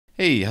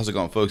Hey, how's it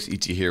going, folks?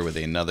 E.T. here with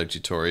another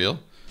tutorial.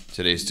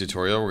 Today's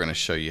tutorial, we're going to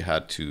show you how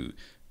to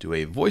do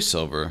a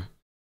voiceover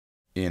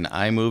in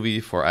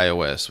iMovie for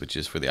iOS, which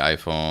is for the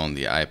iPhone,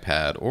 the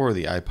iPad, or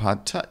the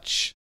iPod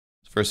Touch.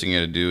 First thing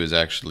you're going to do is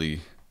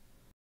actually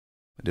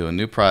do a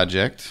new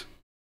project,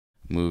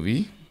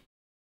 movie.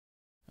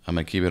 I'm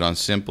going to keep it on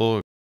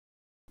simple.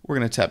 We're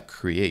going to tap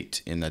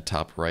Create in the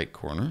top right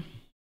corner.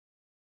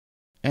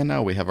 And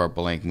now we have our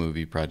blank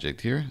movie project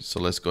here. So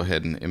let's go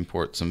ahead and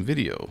import some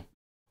video.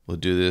 We'll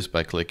do this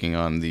by clicking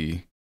on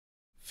the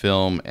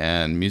film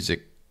and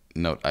music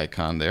note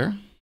icon there.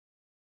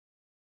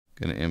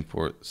 Going to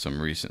import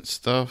some recent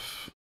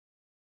stuff.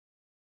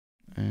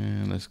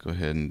 And let's go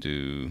ahead and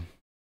do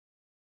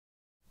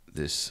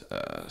this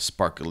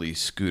sparkly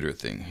scooter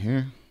thing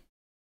here.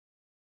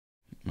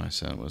 My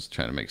son was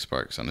trying to make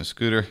sparks on a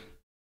scooter.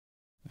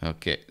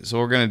 Okay, so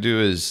what we're going to do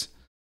is,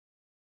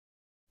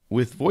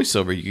 with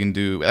voiceover, you can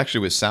do,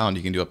 actually with sound,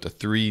 you can do up to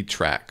 3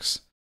 tracks.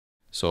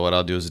 So what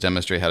I'll do is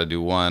demonstrate how to do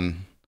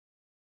one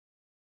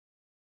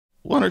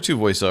or two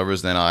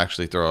voiceovers, then I'll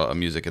actually throw a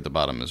music at the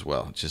bottom as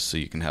well, just so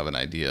you can have an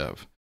idea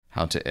of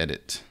how to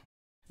edit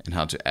and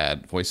how to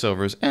add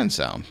voiceovers and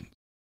sound.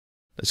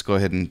 Let's go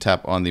ahead and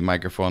tap on the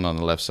microphone on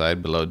the left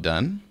side below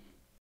Done.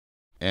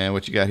 And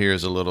what you got here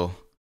is a little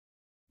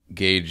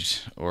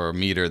gauge or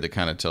meter that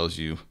kind of tells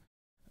you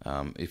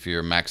if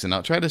you're maxing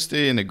out. Try to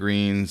stay in the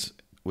greens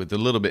with a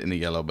little bit in the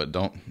yellow, but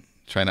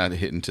try not to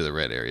hit into the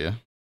red area.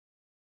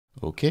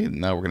 Okay,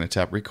 now we're going to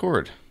tap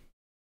record.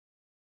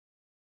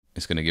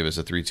 It's going to give us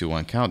a 3, 2,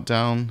 1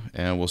 countdown,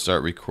 and we'll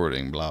start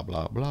recording. Blah,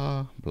 blah,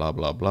 blah, blah,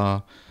 blah,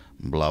 blah,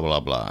 blah, blah,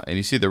 blah. And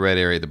you see the red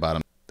area at the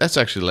bottom. That's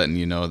actually letting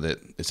you know that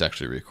it's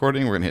actually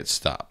recording. We're going to hit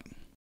stop.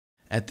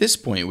 At this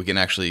point, we can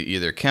actually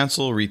either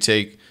cancel,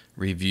 retake,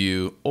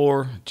 review,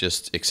 or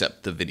just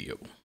accept the video.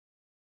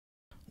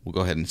 We'll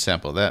go ahead and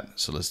sample that.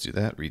 So let's do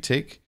that,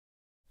 retake.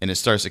 And it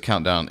starts to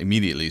count down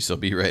immediately, so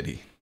be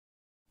ready.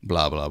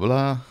 Blah, blah,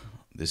 blah.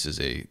 This is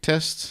a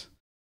test.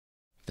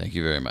 Thank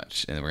you very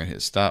much. And then we're going to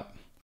hit stop.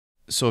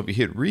 So if you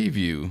hit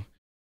review,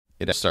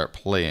 it'll start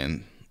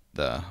playing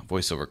the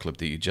voiceover clip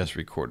that you just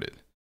recorded.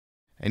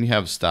 And you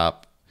have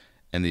stop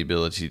and the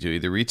ability to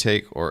either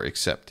retake or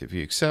accept. If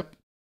you accept,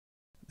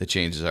 the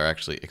changes are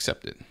actually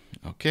accepted.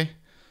 Okay.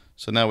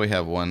 So now we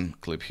have one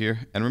clip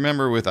here. And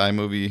remember, with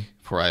iMovie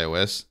for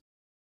iOS,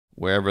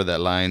 wherever that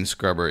line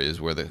scrubber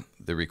is where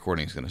the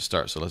recording is going to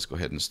start. So let's go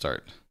ahead and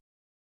start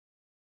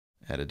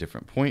at a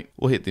different point.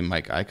 We'll hit the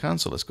mic icon,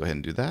 so let's go ahead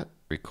and do that.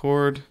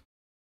 Record.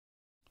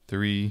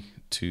 3,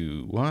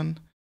 2, 1.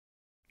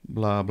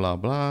 Blah, blah,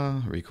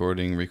 blah.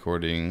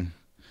 Recording.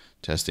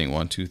 Testing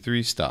 1, 2,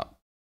 3. Stop.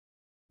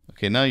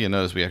 Okay, now you'll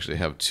notice we actually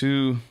have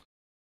 2.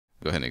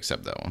 Go ahead and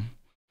accept that one.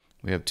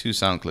 We have 2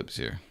 sound clips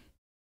here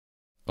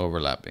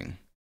overlapping.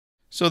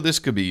 So this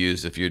could be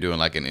used if you're doing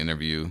like an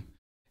interview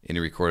and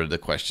you recorded the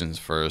questions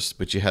first,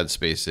 but you had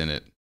space in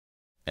it.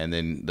 And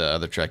then the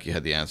other track, you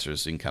had the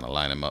answers, so you can kind of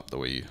line them up the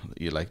way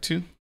you like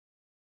to.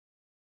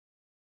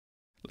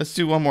 Let's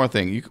do one more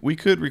thing. We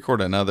could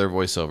record another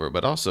voiceover,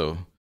 but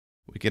also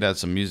we could add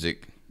some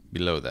music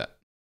below that.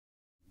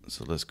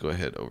 So let's go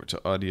ahead over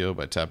to audio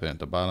by tapping at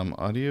the bottom,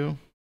 audio.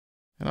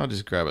 And I'll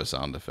just grab a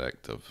sound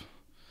effect of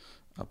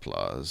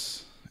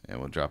applause, and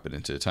we'll drop it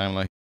into the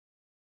timeline,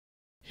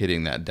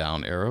 hitting that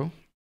down arrow.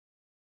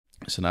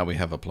 So now we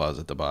have applause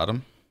at the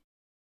bottom.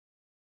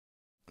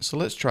 So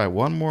let's try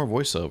one more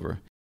voiceover.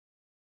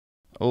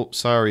 Oh,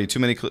 sorry, too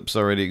many clips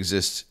already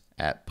exist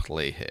at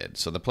playhead.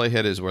 So the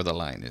playhead is where the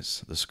line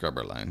is, the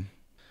scrubber line.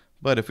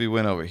 But if we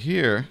went over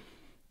here,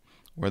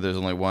 where there's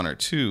only 1 or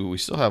 2, we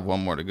still have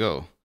 1 more to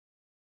go.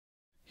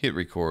 Hit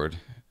record,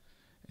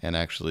 and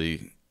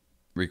actually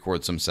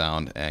record some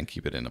sound and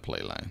keep it in the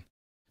play line.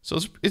 So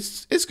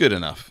it's good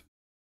enough.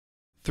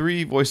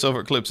 3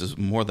 voiceover clips is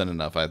more than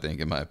enough, I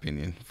think, in my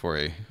opinion, for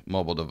a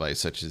mobile device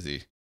such as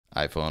the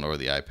iPhone or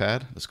the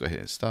iPad. Let's go ahead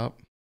and stop.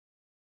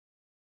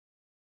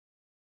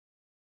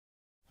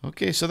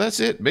 Okay, so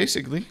that's it,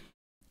 basically.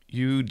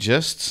 You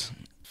just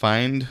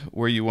find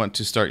where you want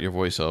to start your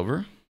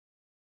voiceover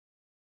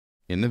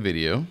in the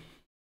video,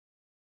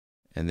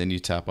 and then you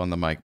tap on the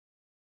mic.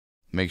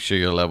 Make sure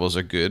your levels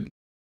are good.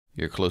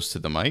 You're close to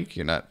the mic,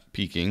 you're not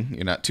peaking,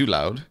 you're not too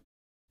loud.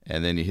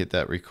 And then you hit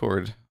that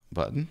record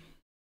button.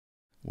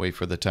 Wait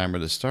for the timer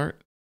to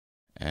start,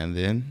 and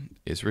then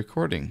it's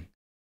recording.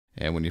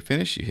 And when you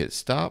finish, you hit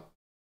stop,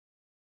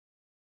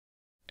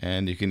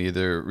 and you can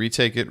either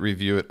retake it,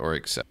 review it, or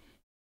accept.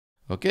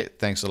 Okay,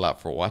 thanks a lot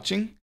for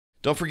watching.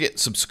 Don't forget,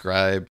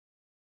 subscribe,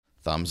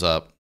 thumbs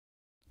up,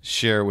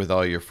 share with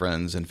all your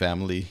friends and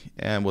family,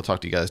 and we'll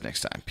talk to you guys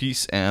next time.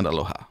 Peace and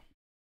aloha.